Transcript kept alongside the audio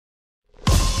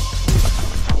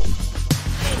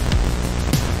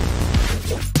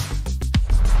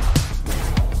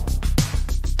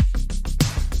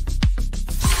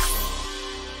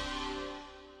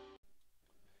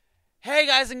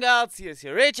Guys and girls, here's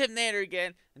your Rich Nader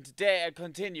again, and today I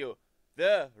continue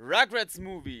the Rugrats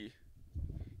movie.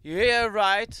 You hear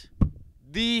right?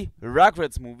 The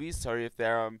Rugrats movie. Sorry if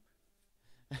there are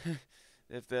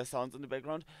if there are sounds in the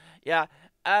background. Yeah,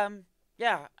 and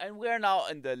we're now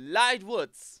in the light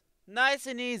woods. Nice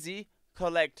and easy.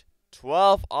 Collect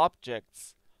 12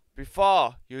 objects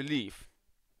before you leave.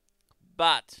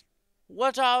 But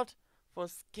watch out for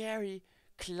scary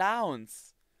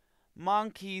clowns,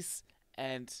 monkeys,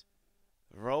 and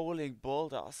rolling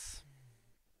boulders.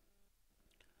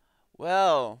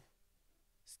 Well,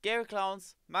 scary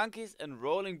clowns, monkeys, and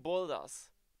rolling boulders.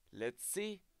 Let's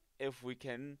see if we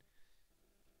can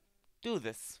do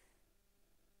this.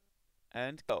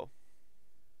 And go.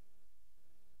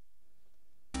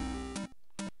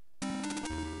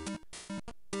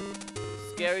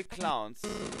 Scary clowns,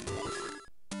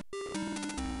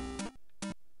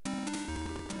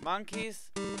 monkeys,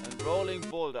 and rolling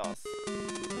boulders.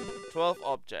 12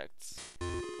 objects.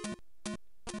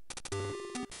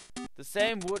 The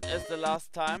same wood as the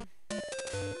last time.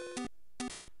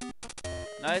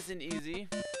 Nice and easy.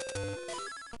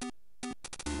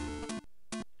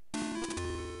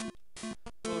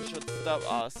 Who should stop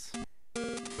us?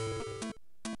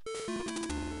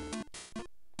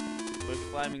 We're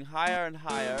climbing higher and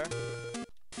higher.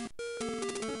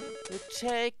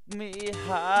 Take me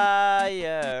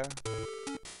higher.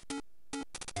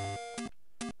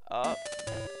 Up,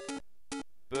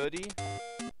 birdie.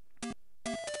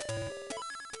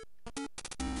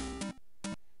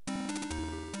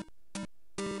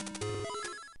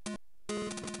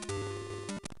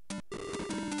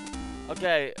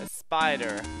 Okay, a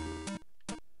spider.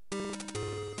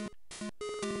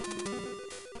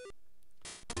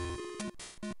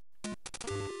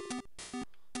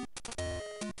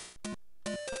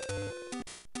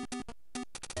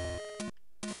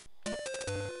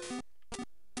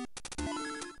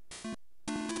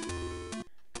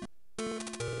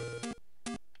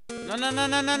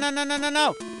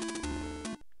 No.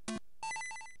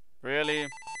 Really?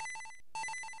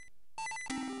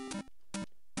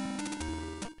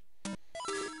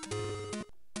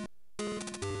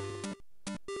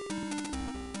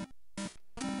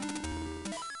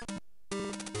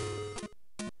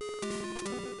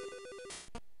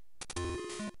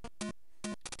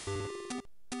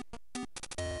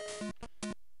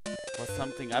 Was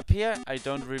something up here? I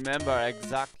don't remember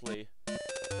exactly.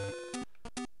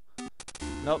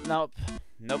 Nope,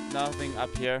 nothing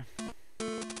up here.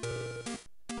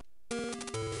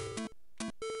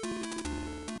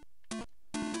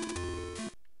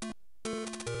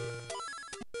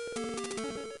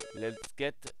 Let's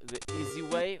get the easy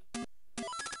way.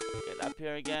 Get up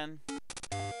here again.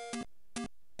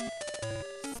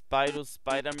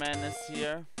 Spider-Man is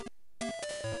here.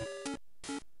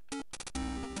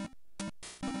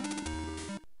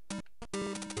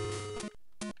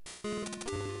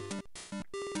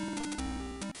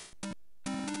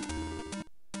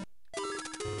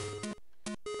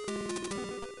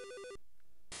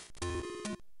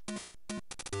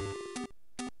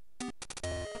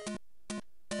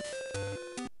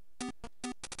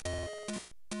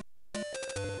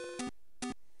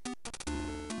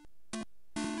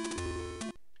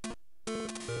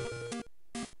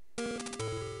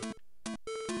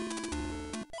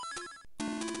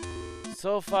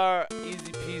 So far,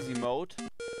 easy peasy mode.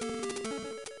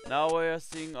 Now we are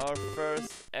seeing our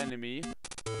first enemy.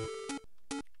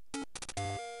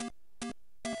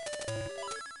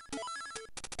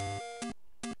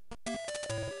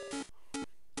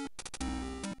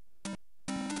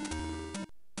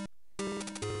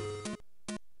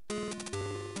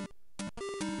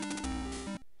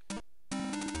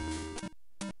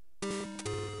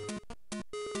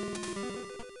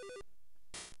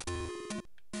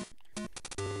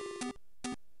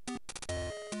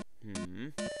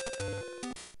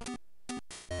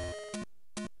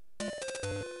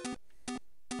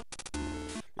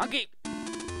 Monkey!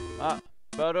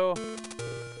 Birdo.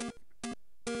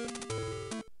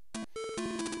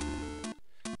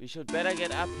 We should better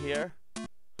get up here.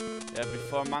 Yeah,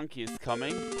 before Monkey is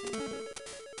coming.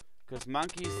 Because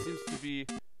Monkey seems to be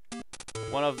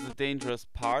one of the dangerous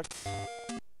parts.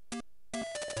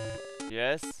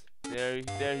 Yes, there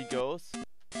he goes.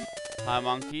 Hi,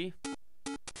 Monkey.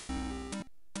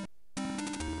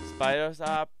 Spiders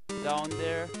are up, down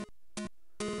there.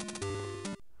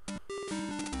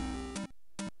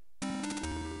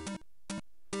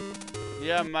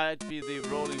 Here might be the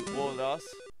rolling boulders.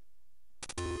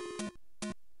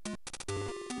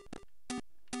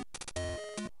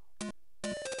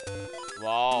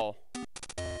 Wow.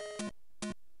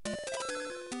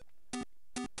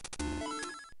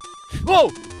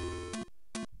 Whoa!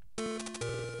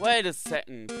 Wait a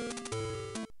second.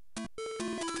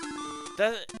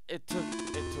 It took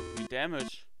me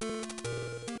damage.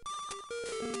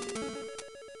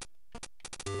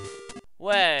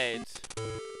 Wait.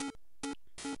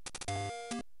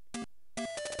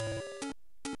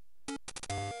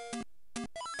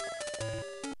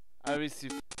 I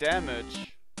received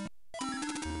damage.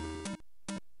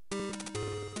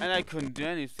 And I couldn't do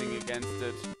anything against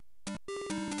it.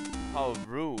 How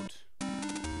rude.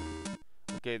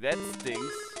 Okay, that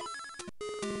stinks.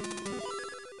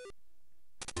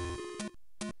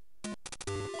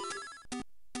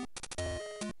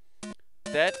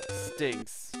 That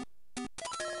stinks.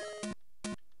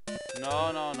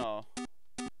 No, no, no.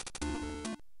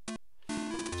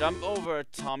 Jump over,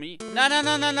 Tommy. No, no,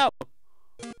 no, no, no!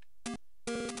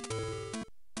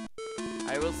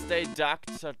 I will stay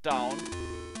ducked down.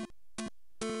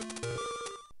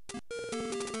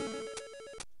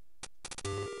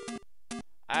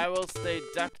 I will stay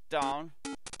ducked down.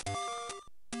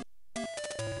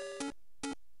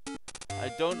 I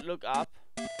don't look up.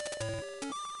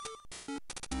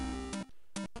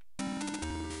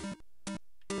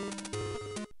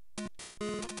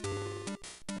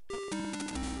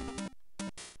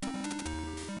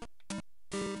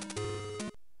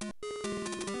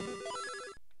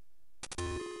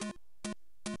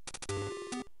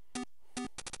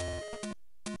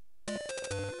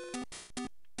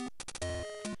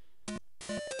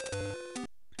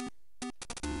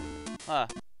 Ah,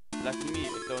 lucky me,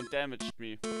 it don't damage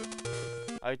me.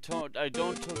 I don't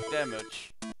took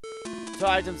damage. 2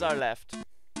 items are left.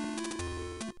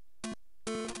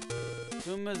 2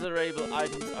 miserable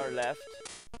items are left.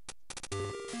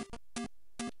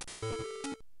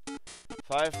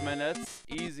 5 minutes,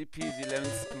 easy peasy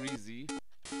lemon squeezy.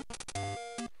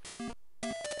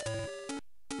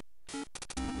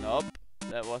 Nope,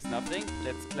 that was nothing.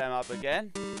 Let's climb up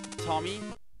again. Tommy.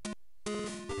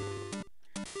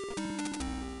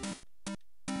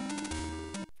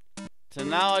 So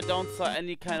now I don't saw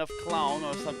any kind of clown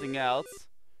or something else.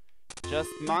 Just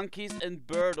monkeys and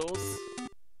birdos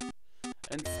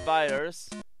and spiders.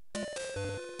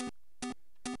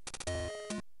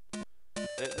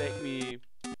 That make me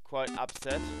quite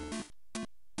upset.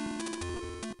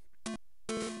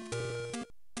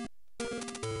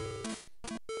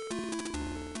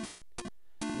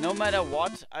 No matter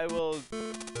what, I will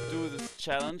do this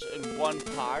challenge in one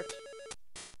part.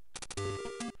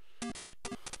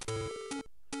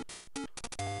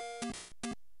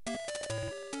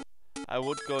 I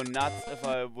would go nuts if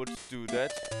I would do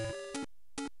that.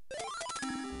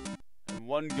 In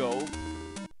one go.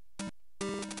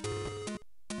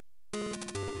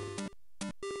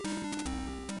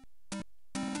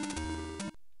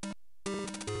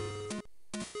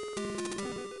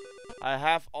 I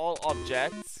have all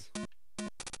objects.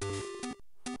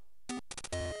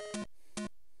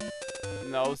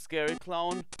 No scary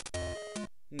clown.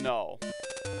 No.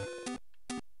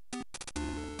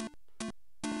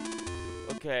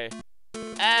 Okay.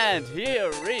 And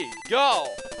here we go!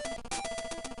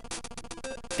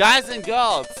 Guys and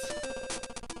girls!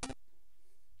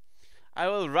 I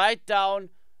will write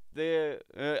down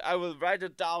I will write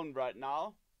it down right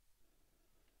now.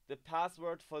 The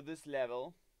password for this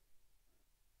level.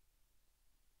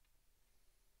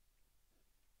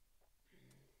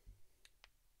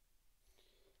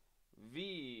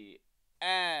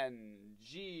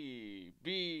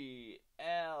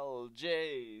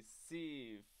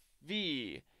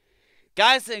 VNGBLJCV.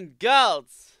 Guys and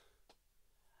girls,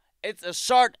 it's a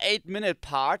short 8-minute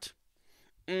part.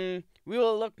 We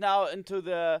will look now into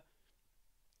the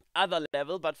other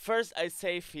level, but first I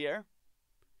save here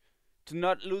to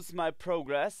not lose my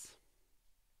progress.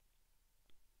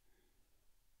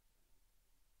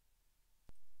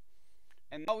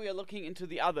 And now we are looking into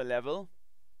the other level.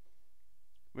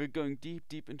 We're going deep,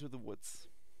 deep into the woods.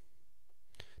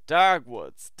 Dark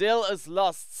woods. Dill is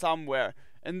lost somewhere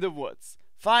in the woods.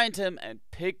 Find him and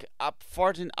pick up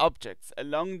 14 objects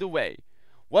along the way.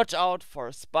 Watch out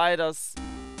for spiders.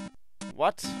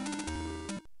 What?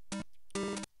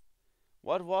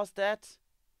 What was that?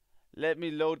 Let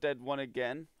me load that one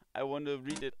again. I want to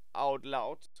read it out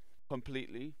loud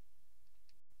completely.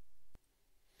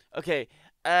 Okay.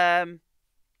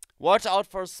 Watch out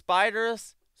for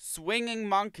spiders, swinging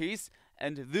monkeys,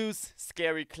 and those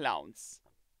scary clowns.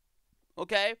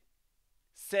 Okay?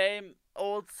 Same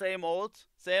old, same old.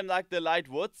 Same like the light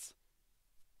woods.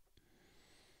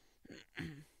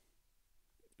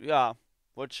 Yeah,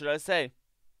 what should I say?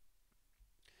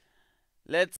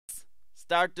 Let's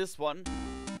start this one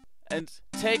and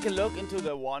take a look into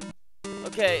the one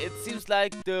Okay, it seems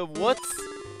like the woods,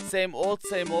 same old,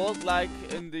 like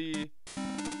in the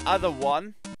other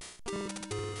one.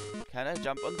 Can I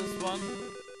jump on this one?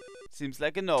 Seems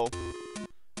like a no.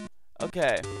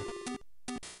 Okay.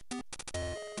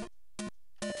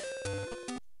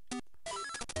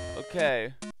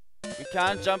 Okay. We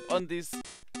can't jump on these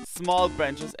small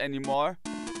branches anymore.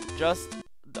 Just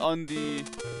on the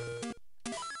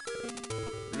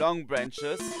long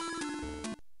branches.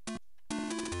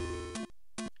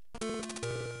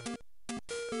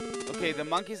 Okay, the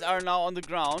monkeys are now on the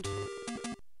ground.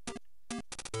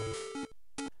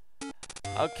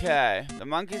 Okay, the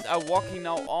monkeys are walking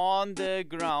now on the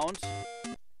ground.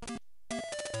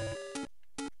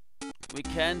 We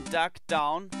can duck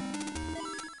down.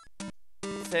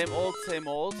 Same old, same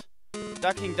old.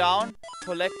 Ducking down,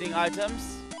 collecting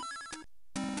items.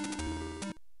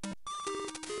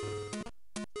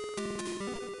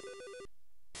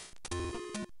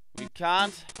 We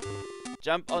can't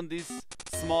jump on these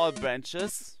small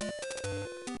branches.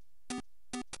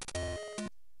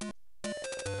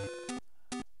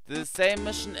 The same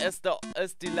mission as the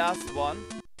last one,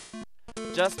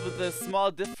 just with a small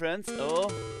difference.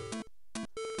 Oh,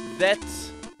 that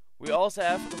we also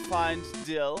have to find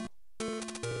Dill.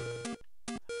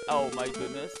 Oh my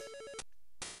goodness.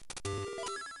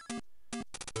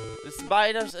 The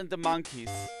spiders and the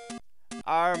monkeys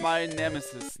are my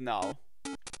nemesis now.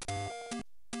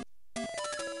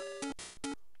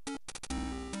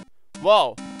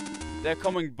 Wow, they're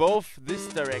coming both this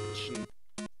direction.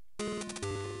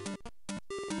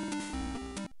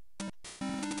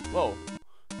 Whoa.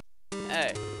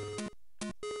 Hey.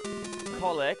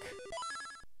 Colic.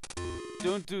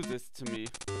 Don't do this to me.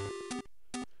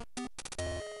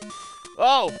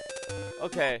 Oh!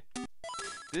 Okay.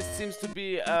 This seems to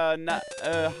be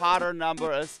a harder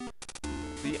number as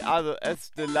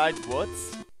the light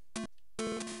woods.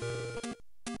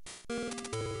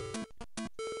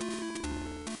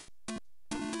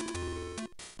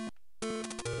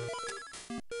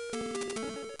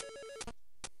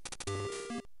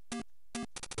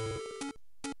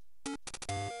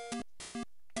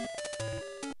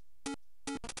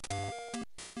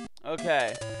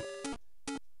 Okay.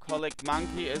 Colic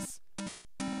Monkey is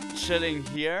chilling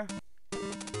here.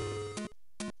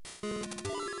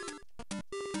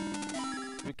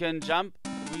 We can jump.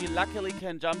 We luckily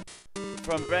can jump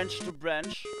from branch to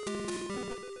branch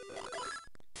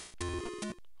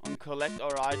and collect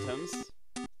our items,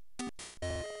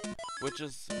 which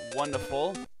is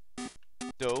wonderful,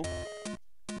 though.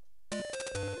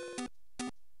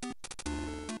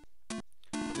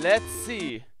 Let's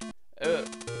see.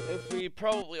 If we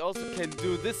probably also can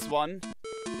do this one.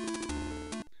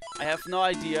 I have no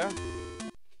idea.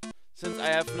 Since I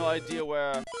have no idea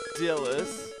where Dill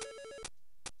is.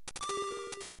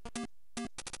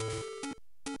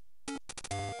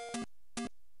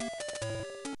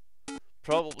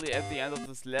 Probably at the end of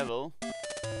this level.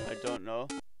 I don't know.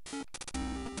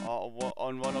 Or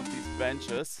on one of these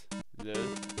benches.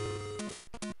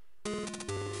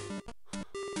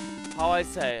 How I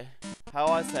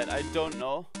said, I don't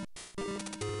know.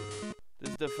 This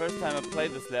is the first time I play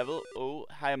this level. Oh,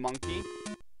 hi monkey.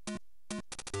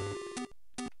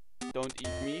 Don't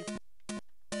eat me.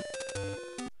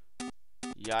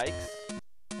 Yikes.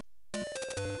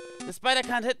 The spider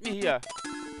can't hit me here.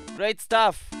 Great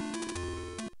stuff.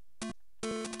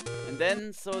 And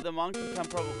then, so the monkey can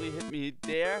probably hit me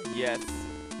there. Yes.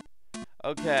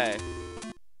 Okay.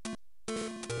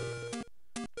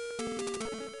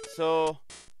 So,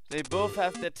 they both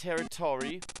have their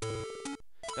territory.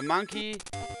 The monkey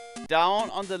down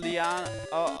on the liana,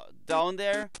 down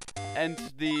there, and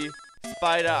the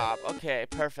spider up. Okay,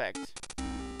 perfect.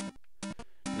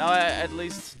 Now I at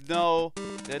least know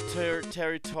the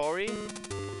territory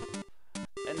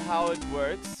and how it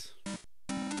works.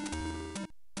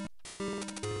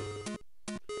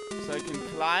 So I can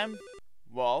climb.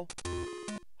 Wow.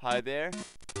 Hi there.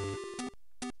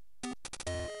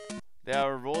 There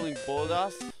are rolling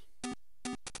boulders.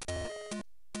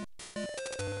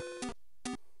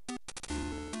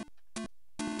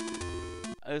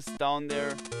 Is down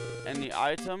there any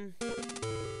item?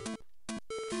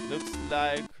 Looks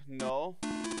like no.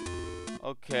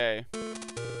 Okay.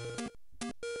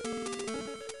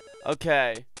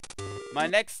 Okay. My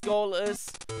next goal is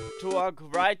to walk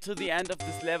right to the end of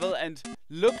this level and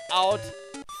look out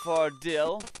for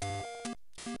Dill.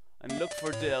 And look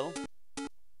for Dill.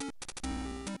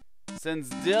 Since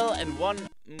Dill and one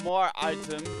more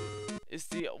item is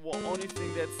the only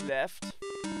thing that's left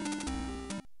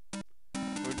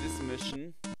for this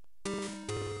mission.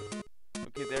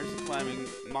 Okay, there's a climbing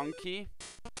monkey.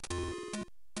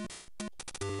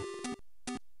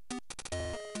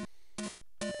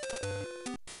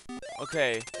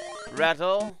 Okay,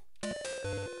 rattle.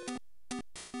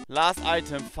 Last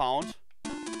item found.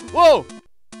 Whoa!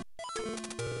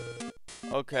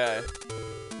 Okay.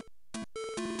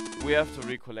 We have to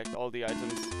recollect all the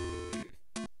items.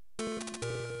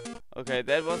 Okay,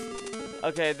 that was...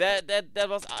 Okay,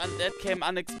 that came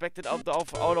unexpected out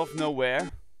of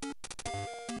nowhere.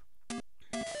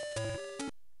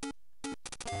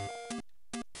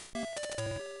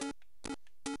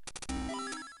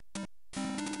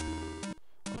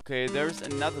 Okay, there's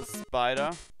another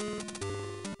spider.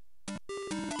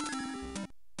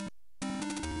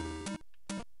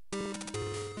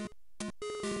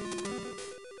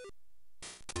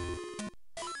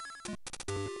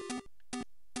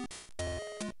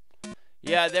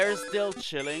 Yeah, they're still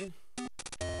chilling.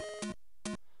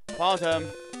 Found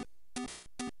him.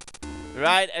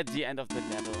 Right at the end of the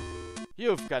level.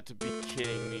 You've got to be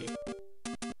kidding me.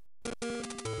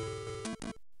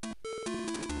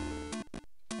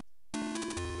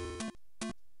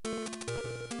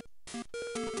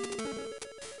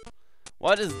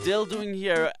 What is Dill doing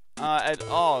here at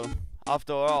all?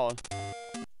 After all.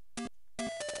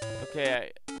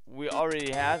 Okay, we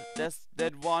already had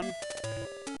that one.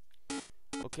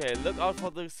 Okay, look out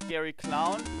for the scary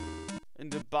clown in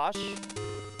the bush.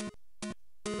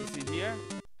 Is he here?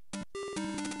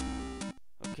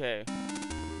 Okay.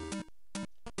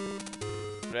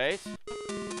 Great.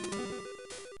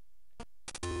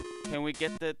 Can we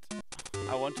get that?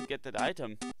 I want to get that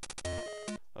item.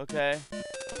 Okay.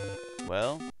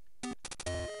 Well.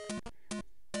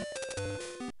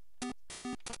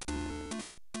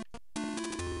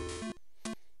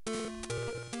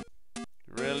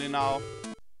 Really now?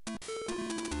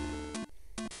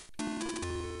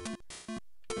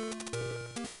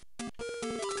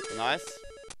 Nice.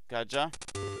 Gotcha.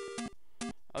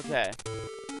 Okay.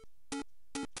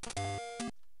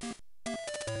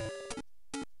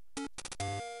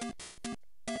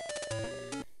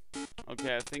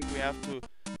 Okay, I think we have to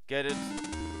get it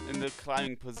in the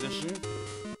climbing position.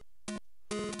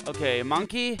 Okay,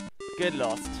 monkey, get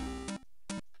lost.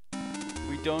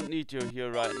 We don't need you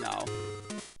here right now.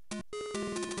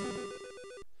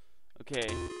 Okay.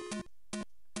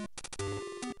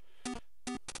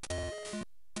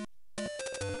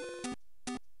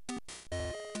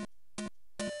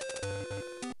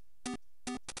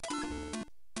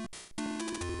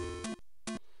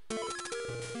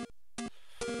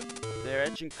 They're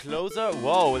edging closer.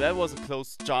 Whoa, that was a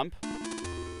close jump.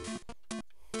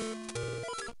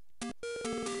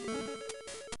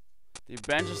 The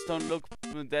branches don't look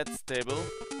that stable.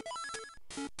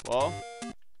 Whoa.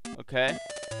 Okay.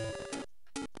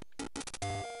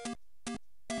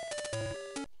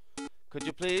 Could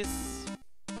you please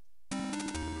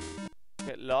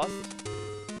get lost?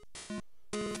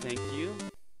 Thank you.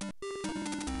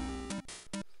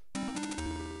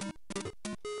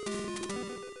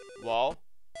 Wow.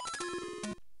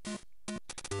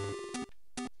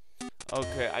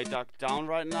 Okay, I ducked down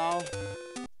right now.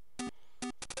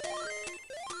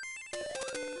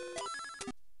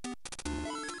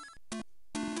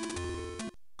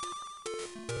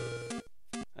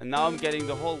 And now I'm getting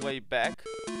the whole way back.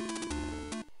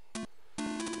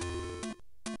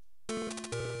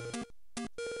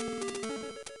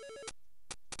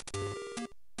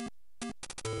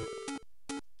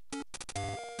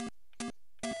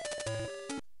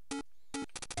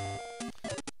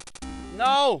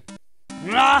 No!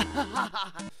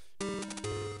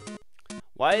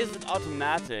 Why is it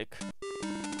automatic?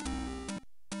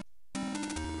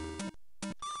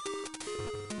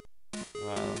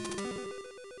 Well.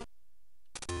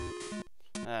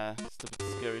 Stupid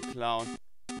scary clown.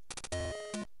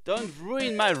 Don't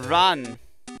ruin my run!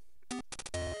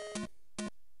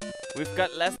 We've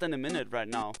got less than a minute right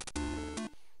now.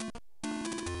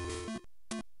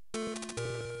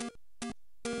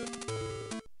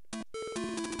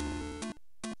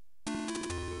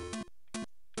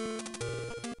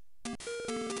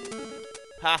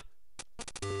 Ha!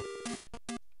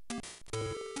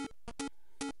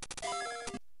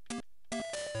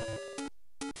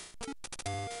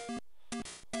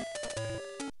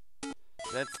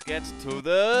 Let's get to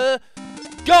the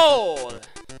goal!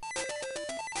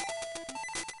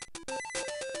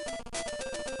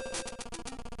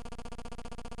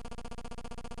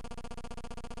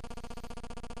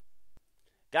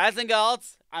 Guys and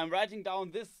girls, I'm writing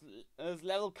down this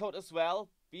level code as well.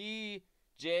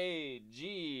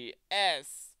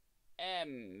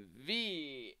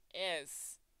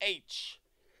 BJGSMVSH.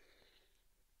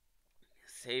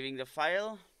 Saving the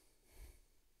file.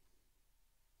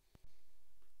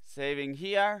 Saving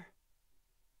here.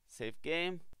 Save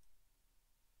game.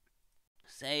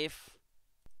 Save.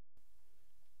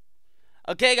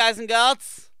 Okay, guys and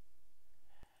girls.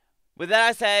 With that,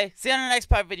 I say, see you in the next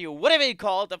part video, whatever you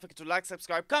call it. Don't forget to like,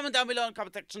 subscribe, comment down below in the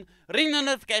comment section, ring the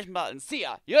notification button. See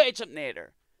ya, your Agent Nader.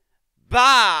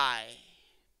 Bye.